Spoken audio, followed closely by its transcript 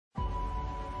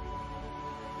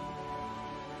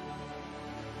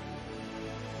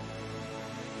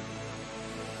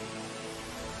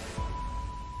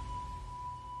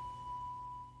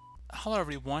Hello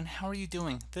everyone, how are you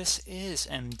doing? This is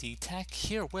MD Tech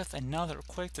here with another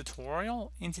quick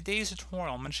tutorial. In today's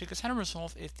tutorial, I'm going to show you guys how to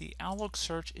resolve if the Outlook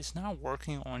search is not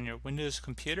working on your Windows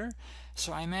computer.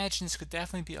 So I imagine this could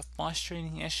definitely be a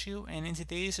frustrating issue, and in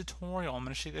today's tutorial, I'm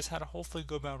going to show you guys how to hopefully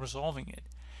go about resolving it.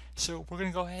 So we're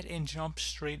going to go ahead and jump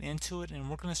straight into it,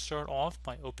 and we're going to start off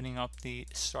by opening up the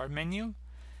Start menu,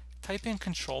 type in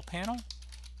Control Panel.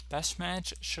 Best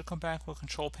match should come back with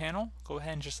Control Panel. Go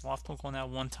ahead and just left click on that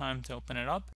one time to open it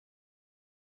up.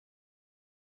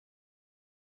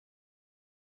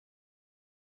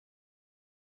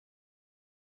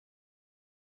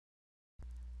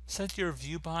 Set your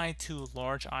view by to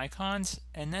large icons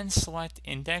and then select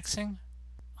Indexing,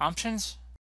 Options.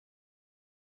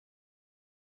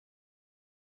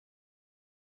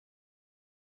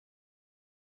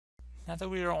 Now that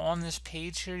we are on this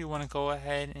page here, you want to go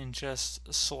ahead and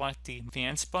just select the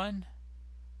Advanced button.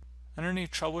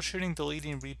 Underneath Troubleshooting,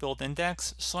 Deleting Rebuild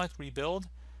Index, select Rebuild.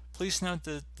 Please note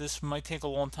that this might take a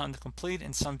long time to complete,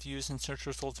 and some views and search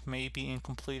results may be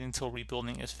incomplete until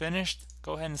rebuilding is finished.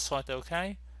 Go ahead and select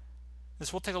OK.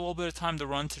 This will take a little bit of time to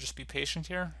run, so just be patient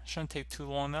here. Shouldn't take too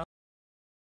long though.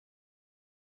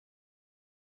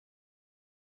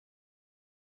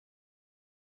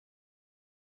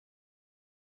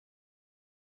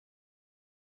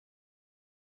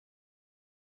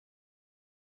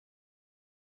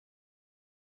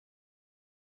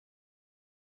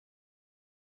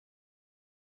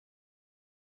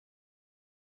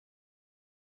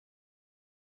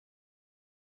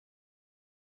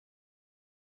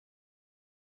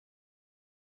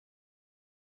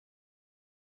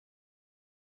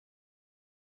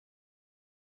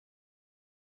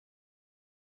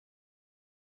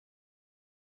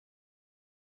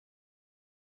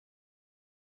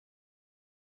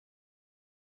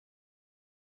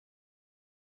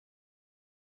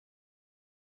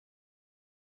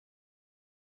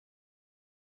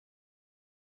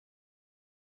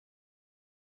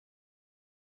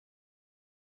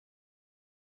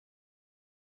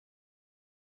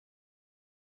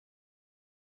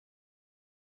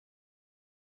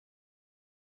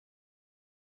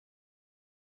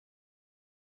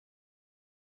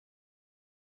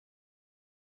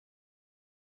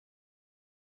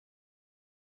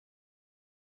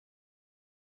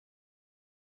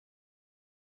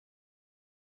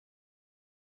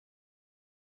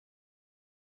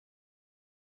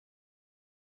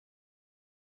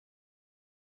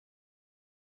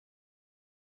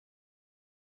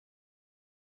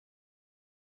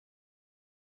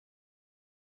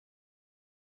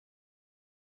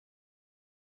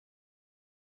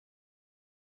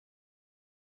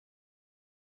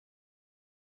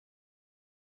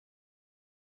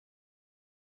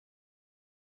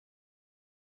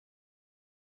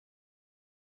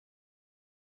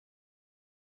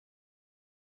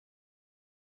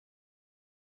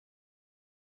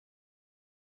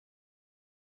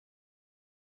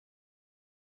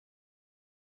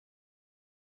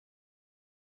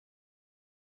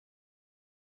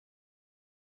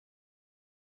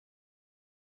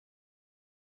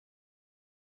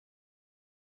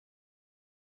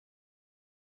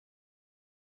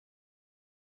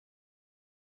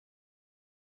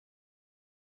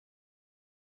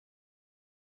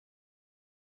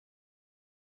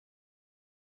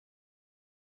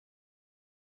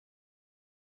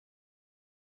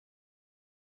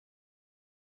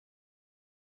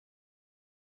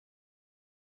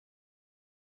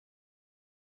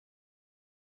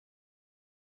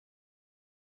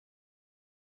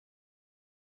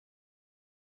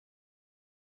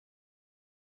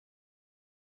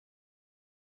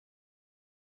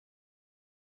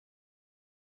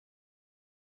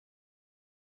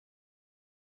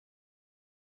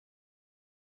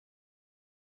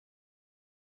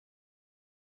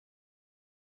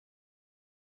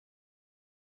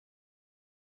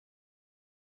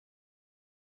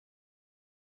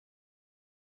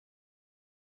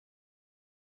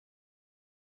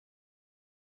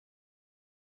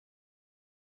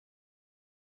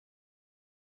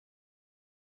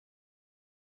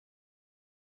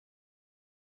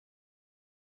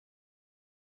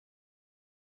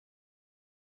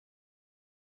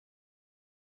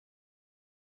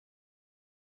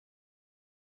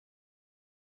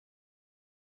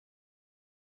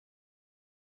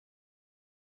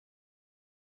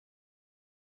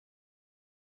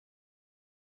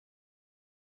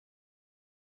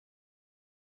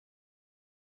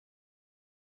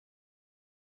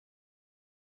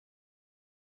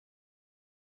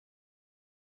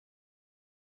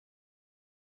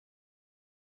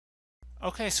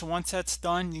 Okay, so once that's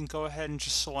done, you can go ahead and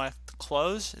just select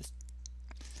Close.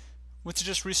 which is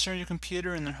just restart your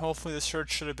computer, and then hopefully the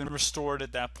search should have been restored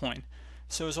at that point.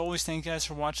 So as always, thank you guys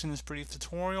for watching this brief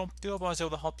tutorial. I do hope I was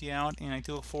able to help you out, and I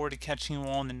do look forward to catching you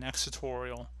all in the next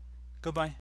tutorial. Goodbye.